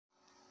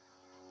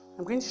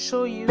I'm going to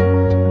show you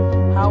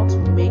how to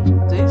make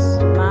this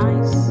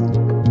nice,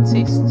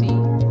 tasty,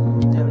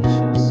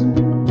 delicious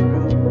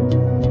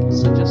roux.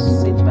 So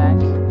just sit back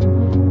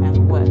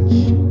and watch.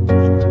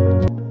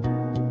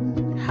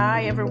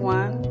 Hi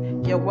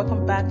everyone, you're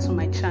welcome back to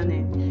my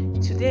channel.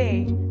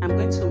 Today I'm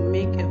going to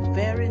make a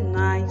very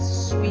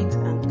nice, sweet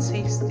and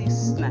tasty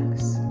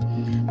snacks.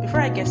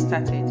 Before I get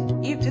started,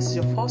 if this is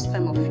your first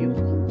time of you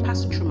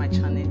passing through my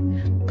channel,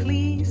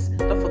 please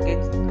don't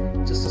forget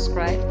to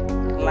subscribe,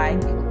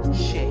 like,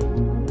 share,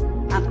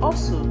 and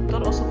also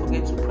don't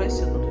forget to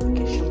press your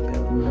notification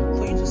bell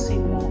for you to see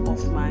more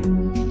of my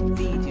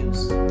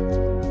videos.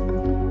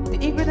 The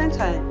ingredients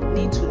I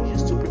need to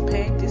use to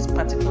prepare this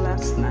particular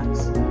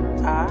snacks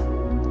are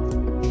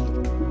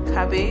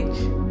cabbage,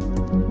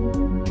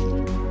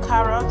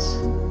 carrots,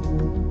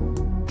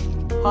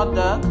 hot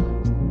dog,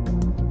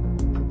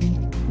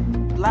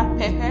 black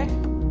pepper,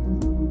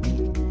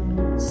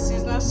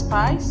 seasonal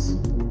spice,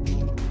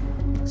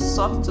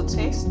 salt to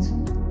taste,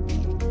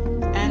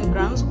 and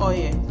ground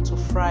oil to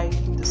fry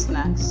the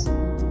snacks.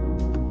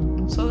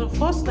 So the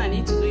first thing I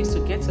need to do is to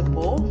get a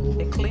bowl,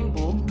 a clean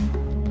bowl,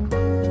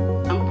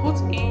 and put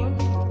in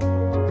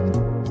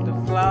the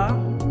flour.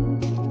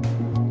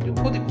 You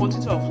put the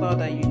quantity of flour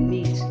that you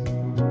need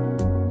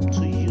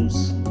to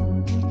use.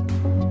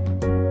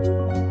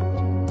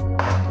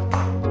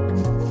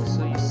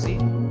 So you see.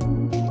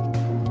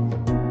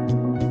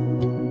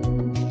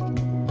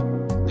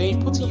 Then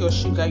you put in your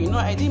sugar. You know,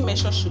 I didn't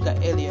measure sugar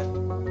earlier,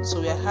 so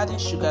we are adding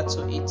sugar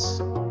to it.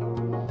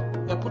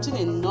 We are putting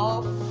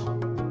enough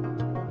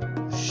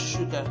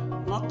sugar,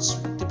 not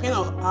depending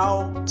on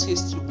how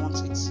tasty you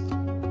want it.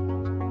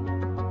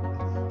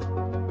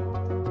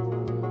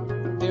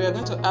 Then we are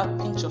going to add a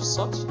pinch of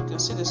salt. You can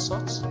see the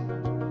salt,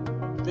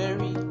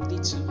 very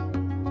little,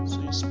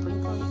 so you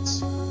sprinkle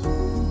it.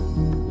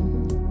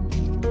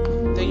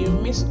 Then you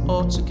mix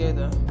all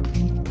together.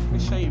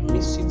 Make sure you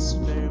mix it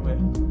very well.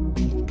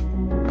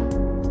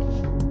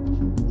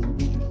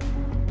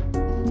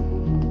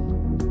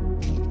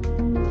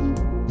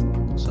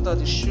 That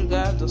the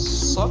sugar, the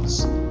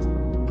salt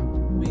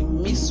will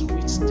mix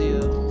with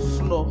the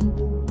flour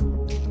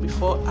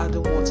before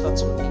adding water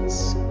to it.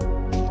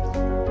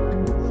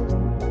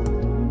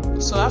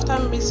 So after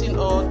mixing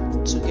all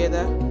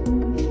together,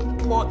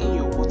 pour in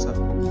your water.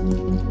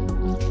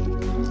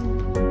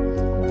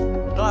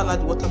 Don't allow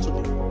the water to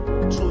be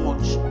too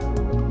much.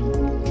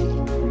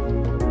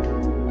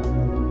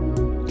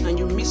 And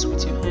you mix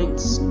with your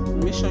hands.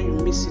 Make sure you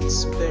mix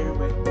it very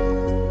well.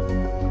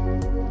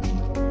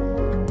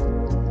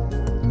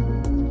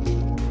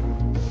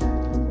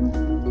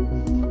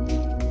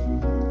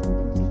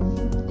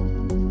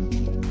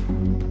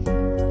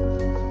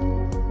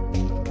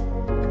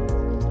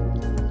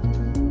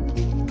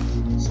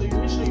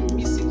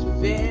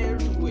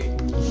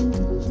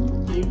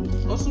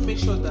 Make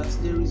sure that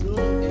there is no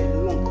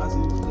lump, as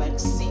in like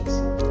seed,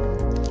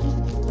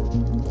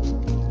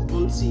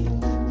 until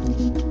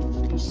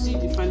you see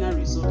the final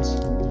result.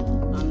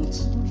 And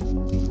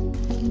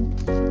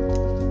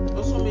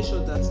also make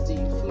sure that the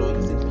flour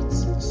is a bit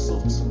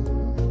soft.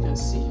 You can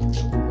see it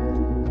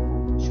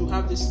should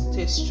have this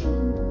texture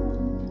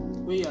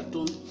when you are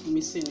done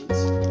mixing it.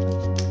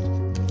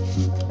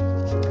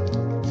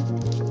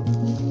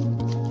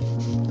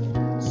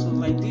 So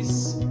like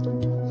this.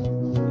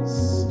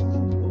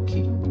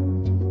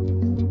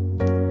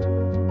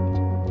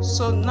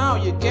 So now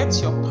you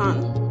get your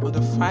pan on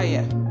the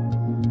fire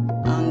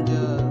and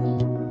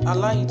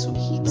allow it to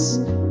heat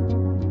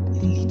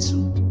a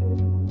little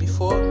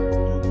before you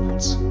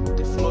put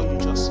the flour you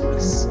just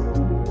mixed.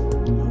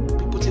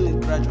 Be putting it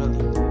gradually.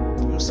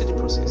 You'll see the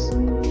process.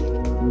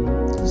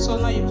 So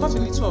now you cut a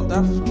little of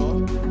that flour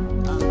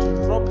and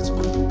rub it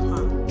on the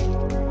pan.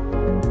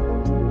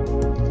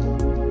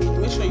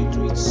 Make sure you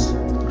do it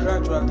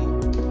gradually.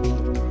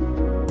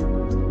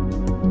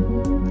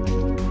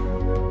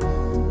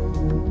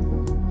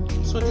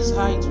 So this is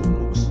how it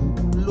will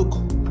look.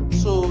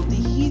 So the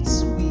heat,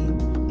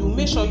 you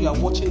make sure you are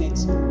watching it,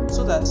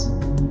 so that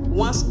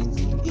once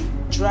it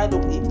dried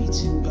up a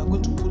bit, you are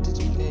going to put it,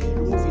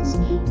 remove it.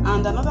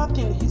 And another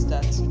thing is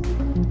that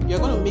you are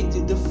going to make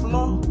the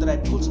flour that I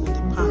put in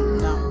the pan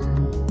now,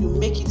 you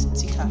make it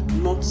thicker,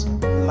 not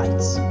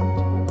light.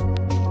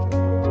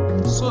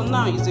 So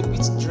now it's a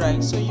bit dry.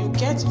 So you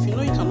get, if you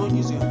know you cannot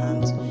use your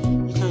hands,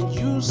 you can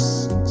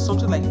use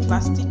something like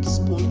plastic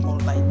spoon or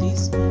like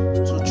this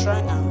to try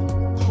and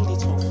pull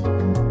it off.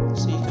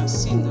 So you can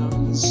see now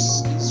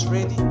it's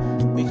ready,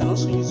 but you can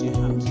also use your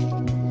hand.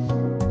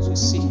 So you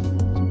see, you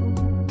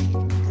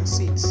can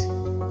see it.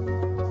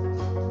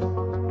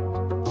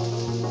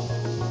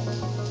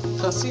 You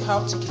can see how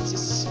thick it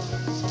is.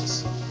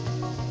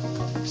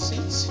 See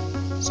it?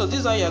 So this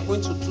is how you are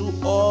going to do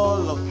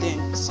all of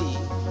them. See,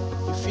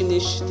 you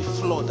finish the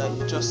flour that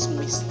you just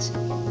mixed.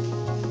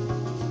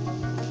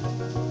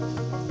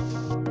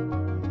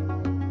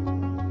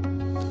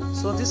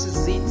 So this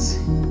is it.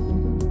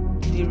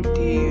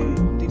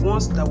 The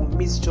ones that we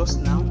mixed just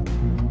now,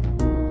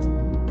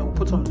 that we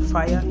put on the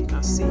fire, you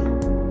can see.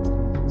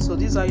 So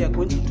these are you are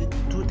going to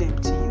do them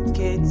till you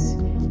get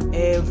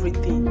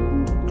everything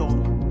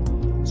done.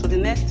 So the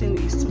next thing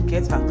is to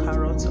get our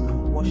carrots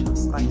and wash and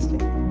slice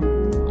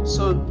them.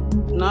 So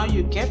now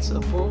you get a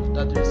bowl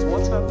that there is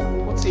water,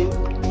 put in the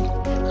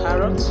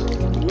carrot.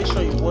 Make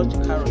sure you wash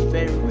the carrot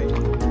very well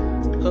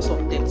because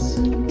of dirt.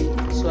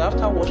 So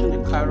after washing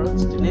the carrot,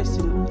 the next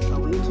thing I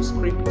will need to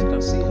scrape it. You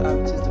can see how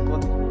it is the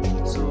body.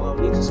 So I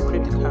will need to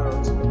scrape the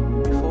carrot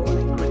before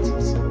I grate it.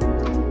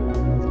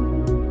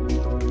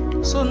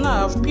 So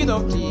now I've peeled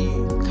off the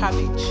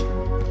cabbage.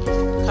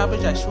 The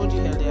cabbage I showed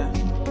you earlier.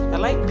 I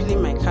like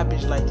peeling my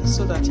cabbage like this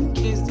so that in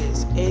case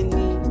there's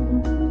any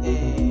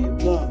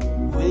worm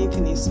or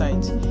anything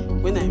inside,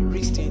 when I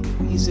rinse it, it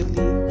will easily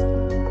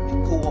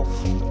go off.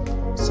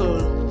 So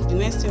the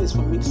next thing is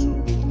for me to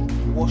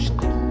wash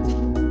them.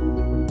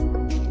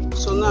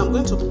 So now I'm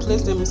going to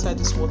place them inside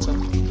this water.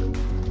 Rinse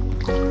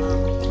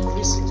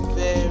it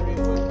very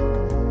well.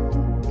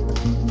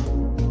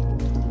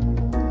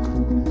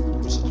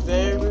 Rinse it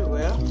very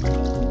well.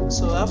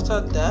 So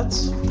after that,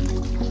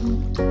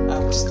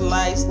 I've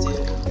sliced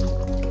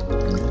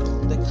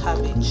the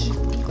cabbage.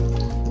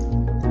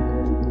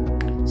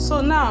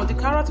 So now the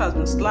carrot has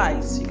been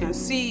sliced. You can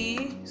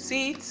see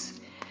it,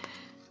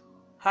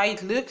 how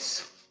it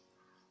looks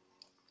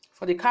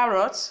for the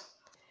carrot,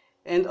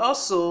 and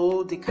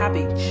also the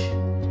cabbage.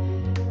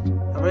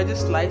 I already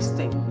sliced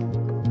them.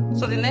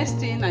 So the next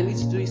thing I need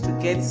to do is to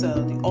get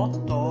the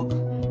hot dog.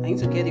 I need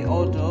to get the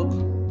hot dog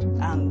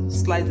and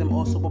slice them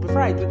also. But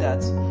before I do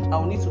that, I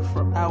will need to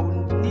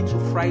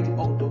fry the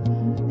hot dog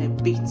a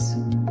bit.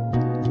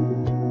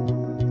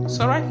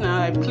 So right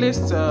now I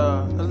placed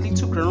a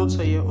little groundnut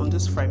oil on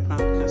this fry pan.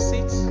 You can see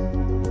it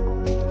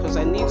because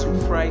I need to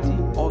fry the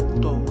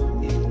hot dog a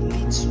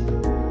little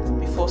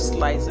before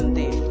slicing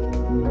them.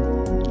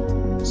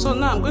 So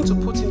now I'm going to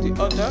put in the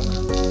hot dog.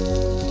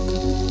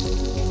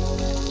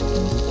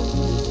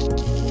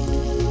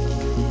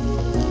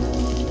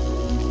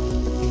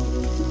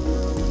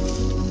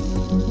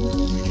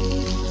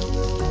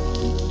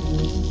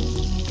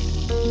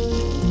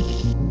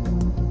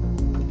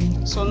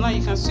 So now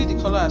you can see the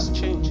color has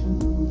changed.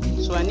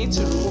 So I need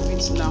to remove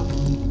it now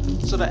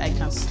so that I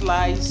can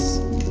slice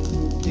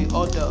the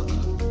hot dog.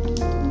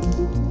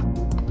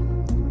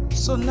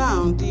 So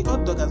now the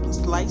hot dog has been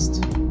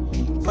sliced.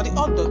 For the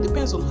hot dog,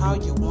 depends on how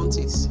you want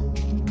it.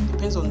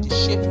 Depends on the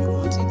shape you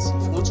want it.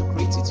 If you want to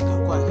grate it, you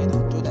can go ahead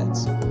and do that.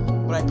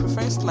 But I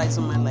prefer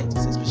slicing mine like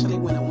this, especially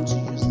when I want to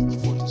use it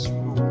for this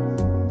roll.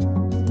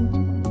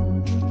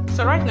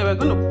 So right now we're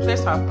going to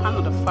place our pan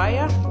on the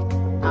fire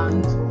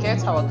and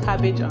get our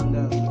cabbage and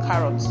the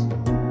carrots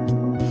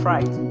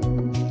fried.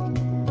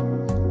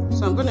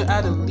 So I'm going to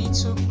add a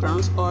little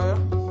ground oil,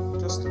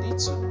 just a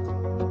little,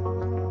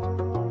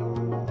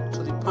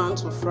 to the pan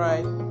to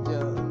fry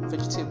the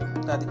vegetable,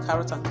 that the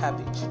carrot and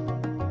cabbage.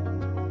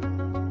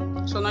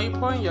 So now you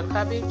pour in your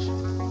cabbage.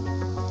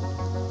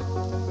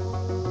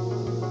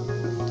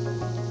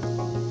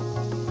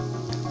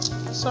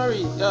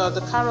 Sorry,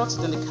 the carrots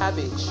and the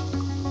cabbage.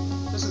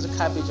 This is the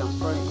cabbage I'm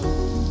frying.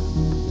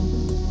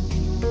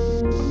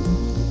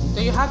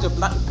 Then you add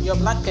your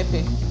black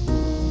pepper.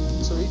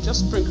 So you just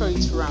sprinkle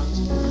it around.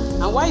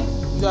 And while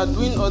you are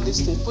doing all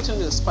these things, putting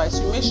the spice,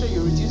 you make sure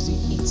you reduce the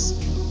heat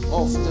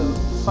of the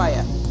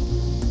fire.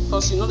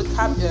 Because you know the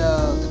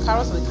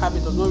carrots and the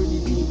cabbage does not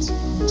really need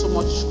too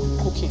much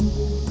cooking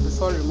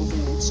before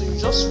removing it. So you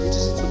just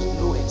reduce it to the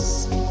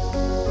lowest.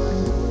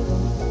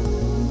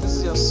 This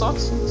is your salt.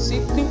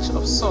 See, pinch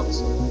of salt.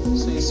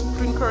 So you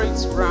sprinkle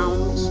it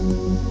around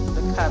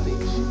the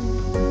cabbage.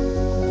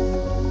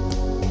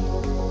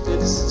 Then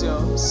this is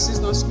your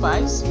seasonal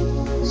spice.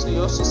 So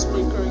you also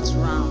sprinkle it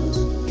around.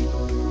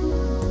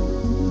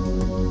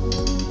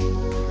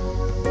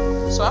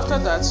 So after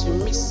that, you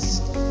mix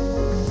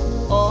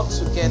all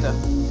together.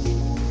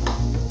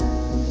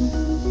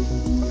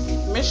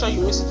 Make sure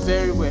you mix it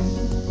very well.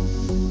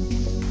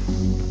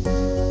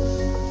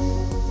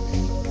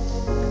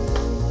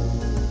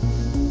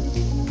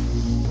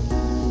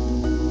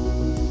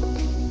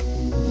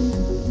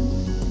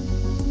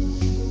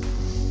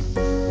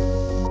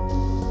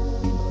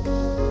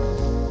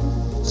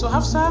 So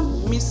after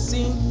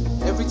mixing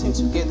everything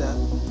together,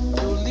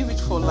 you will leave it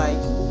for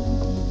like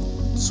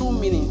 2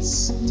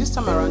 minutes. This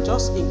time around,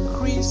 just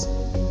increase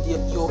your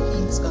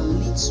heat a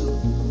little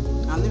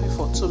and leave it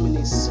for 2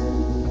 minutes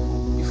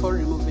before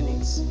removing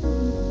it.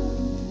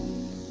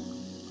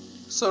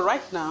 So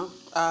right now,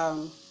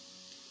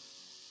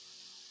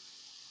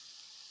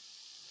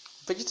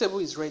 vegetable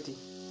is ready.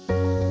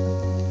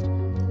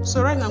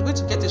 So right now I'm going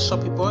to get a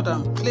chopping board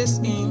and place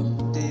in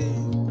the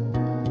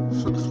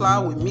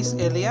flour we mixed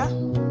earlier,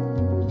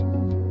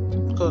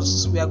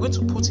 because we are going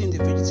to put in the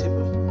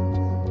vegetable.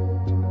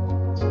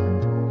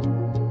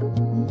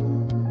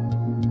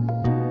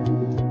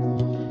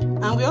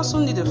 And we also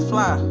need a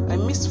flour. I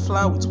mixed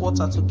flour with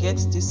water to get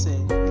this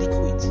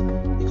liquid,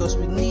 because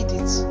we need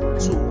it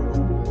to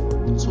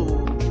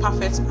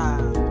perfect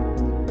our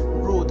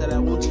roll that I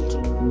want to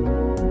do.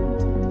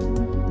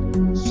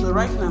 So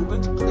right now I'm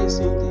going to place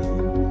in the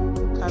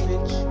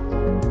cabbage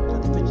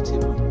and the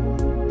vegetable.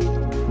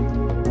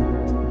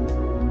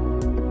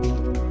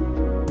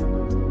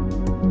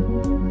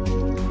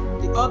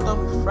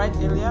 fried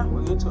earlier,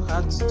 we're going to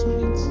add to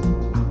it.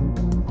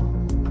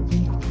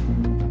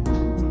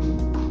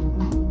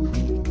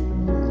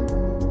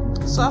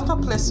 So after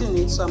placing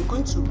it, so I'm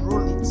going to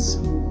roll it.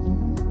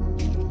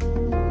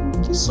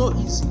 It's so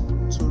easy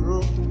to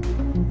roll.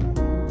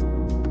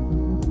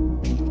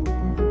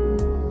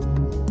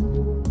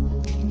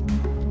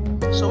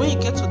 So when you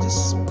get to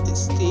this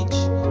stage,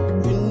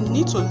 you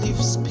need to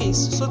leave space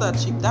so that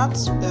that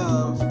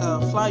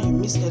flour you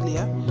mixed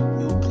earlier,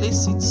 you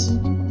place it,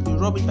 you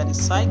rub it by the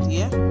side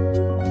here.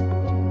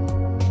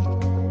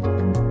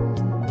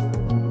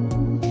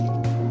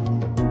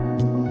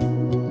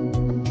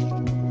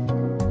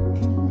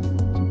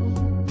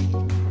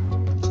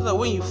 So that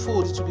when you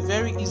fold, it will be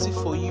very easy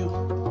for you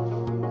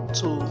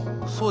to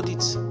fold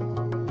it.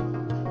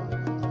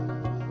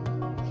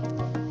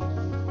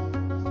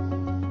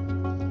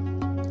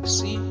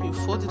 See, you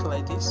fold it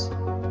like this.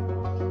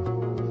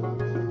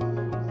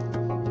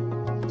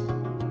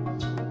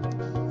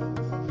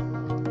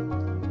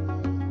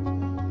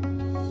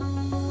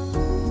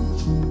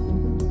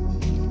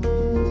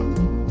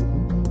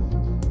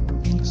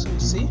 So you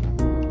see,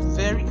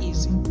 very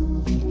easy.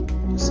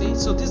 You see,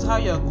 so this is how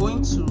you are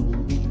going to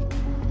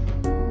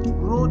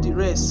roll the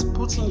rest.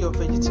 Put in your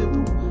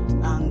vegetable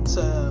and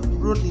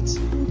roll it.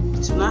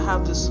 It will not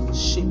have this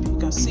shape. You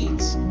can see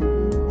it.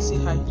 See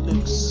how it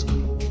looks.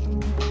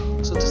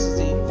 So this is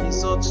the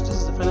result, this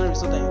is the final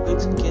result that you're going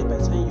to get by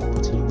the time you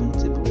put in your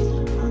vegetable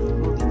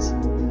and roll it.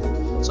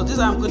 So this is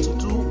how I'm going to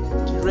do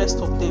the rest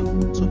of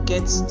them to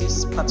get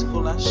this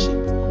particular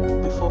shape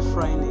before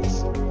frying it.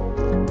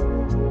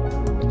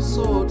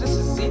 So this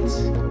is it.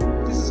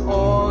 This is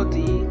all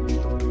the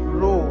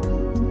roll,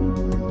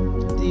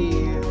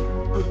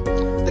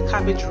 the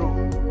cabbage roll.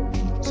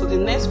 So the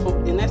next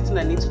thing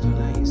I need to do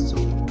now is to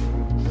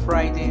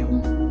fry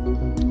them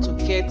to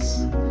get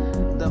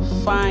the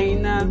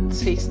final,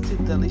 tasty,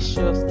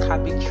 delicious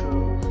cabbage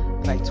roll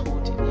that I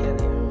told you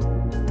earlier.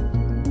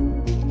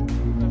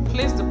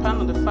 Place the pan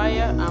on the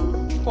fire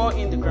and pour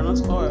in the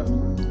groundnut oil.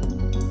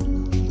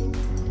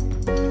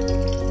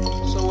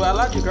 So we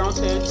allow the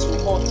groundnut oil to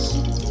hot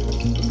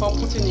before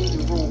putting in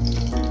the roll.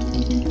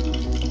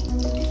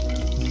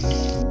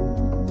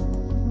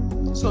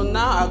 So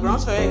now our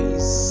groundnut oil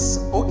is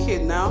okay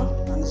now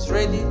and it's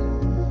ready.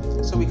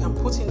 So we can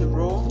put in the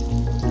roll.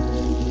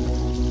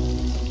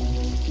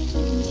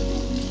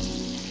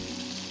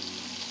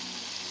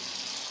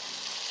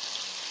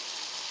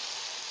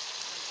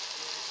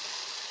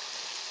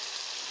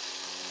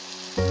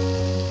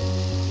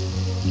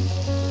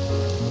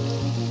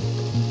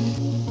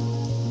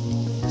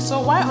 So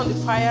while on the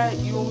fire,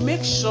 you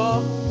make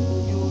sure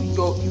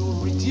you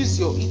reduce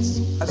your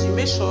heat, as you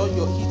make sure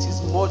your heat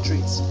is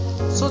moderate,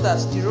 so that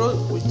the roll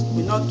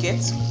will not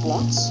get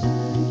burnt.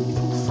 It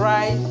will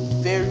fry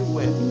very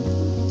well.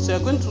 So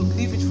you're going to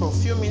leave it for a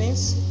few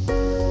minutes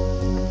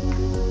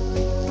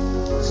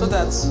so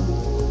that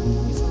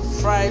it will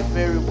fry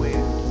very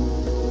well.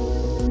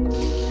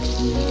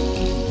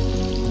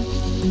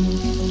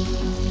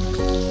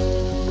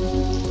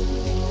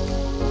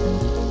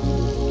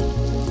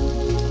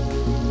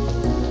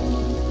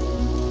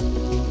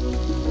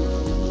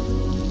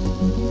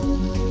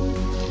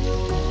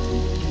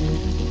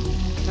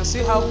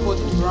 See how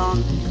golden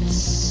brown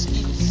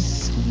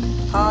it's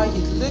how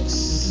it looks.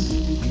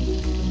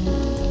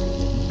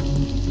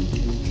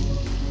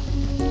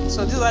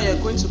 So this is how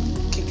you're going to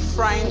keep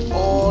frying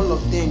all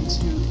of them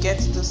to get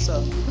this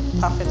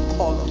perfect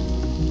color.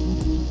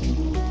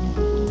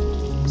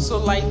 So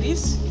like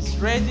this, it's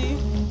ready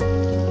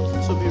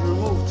to be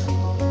removed.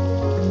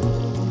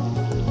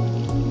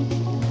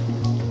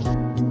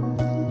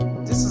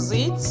 This is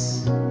it.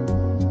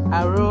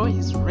 Our roll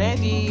is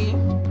ready.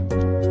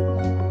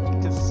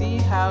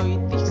 How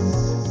it is,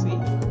 see,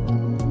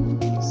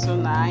 so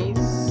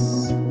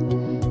nice.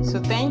 So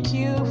thank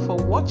you for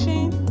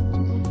watching.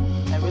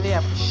 I really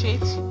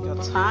appreciate your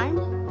time.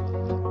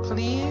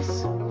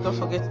 Please don't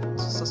forget to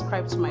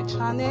subscribe to my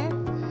channel,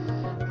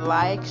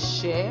 like,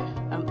 share,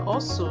 and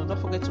also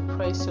don't forget to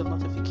press your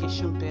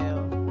notification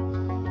bell.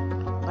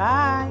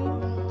 Bye.